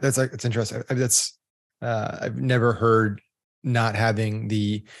 No, it's interesting. I've never heard not having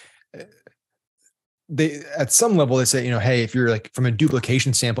they at some level they say, hey, if you're from a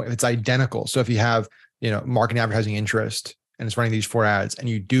duplication standpoint, it's identical. So if you have, marketing advertising interest and it's running these 4 ads and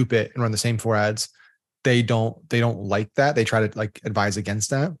you dupe it and run the same 4 ads, they don't like that. They try to advise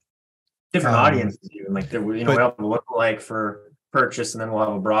against that. Different audiences, even we have a lookalike for purchase, and then we'll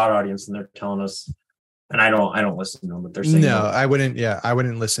have a broad audience, and they're telling us. And I don't listen to them, but they're saying no. I wouldn't. Yeah, I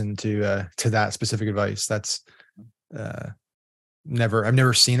wouldn't listen to that specific advice. That's never. I've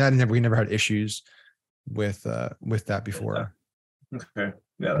never seen that, and we never had issues with that before. Okay,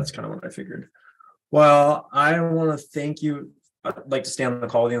 yeah, that's kind of what I figured. Well, I want to thank you. I'd like to stay on the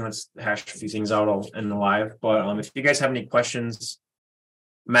call with you and let's hash a few things out. I'll end the live. But if you guys have any questions,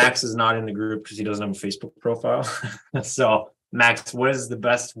 Max is not in the group because he doesn't have a Facebook profile. So, Max, what is the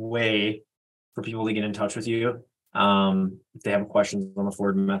best way for people to get in touch with you if they have questions on the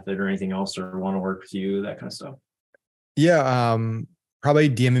Ford method or anything else, or want to work with you, that kind of stuff? Yeah, probably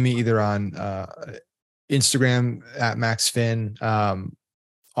DMing me either on Instagram at MaxFin.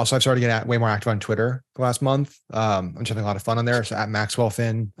 Also, I've started to get way more active on Twitter the last month. I'm just having a lot of fun on there. So at Maxwell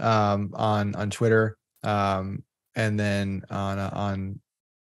Fin on Twitter, and then on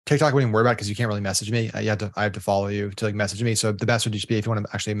TikTok, I wouldn't worry about it because you can't really message me. I have to follow you to message me. So the best would just be if you want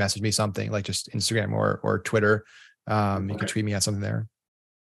to actually message me something, just Instagram or Twitter. You can tweet me at something there.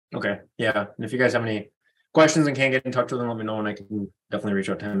 Okay. Yeah. And if you guys have any questions and can't get in touch with them, let me know and I can definitely reach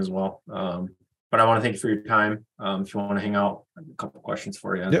out to him as well. But I want to thank you for your time. If you want to hang out, I have a couple of questions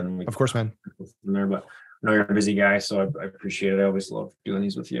for you. Yeah, of course, man. From there, but I know you're a busy guy, so I appreciate it. I always love doing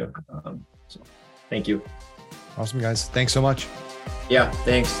these with you. So thank you. Awesome, guys. Thanks so much. Yeah,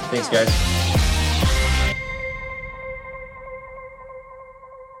 thanks. Thanks, guys.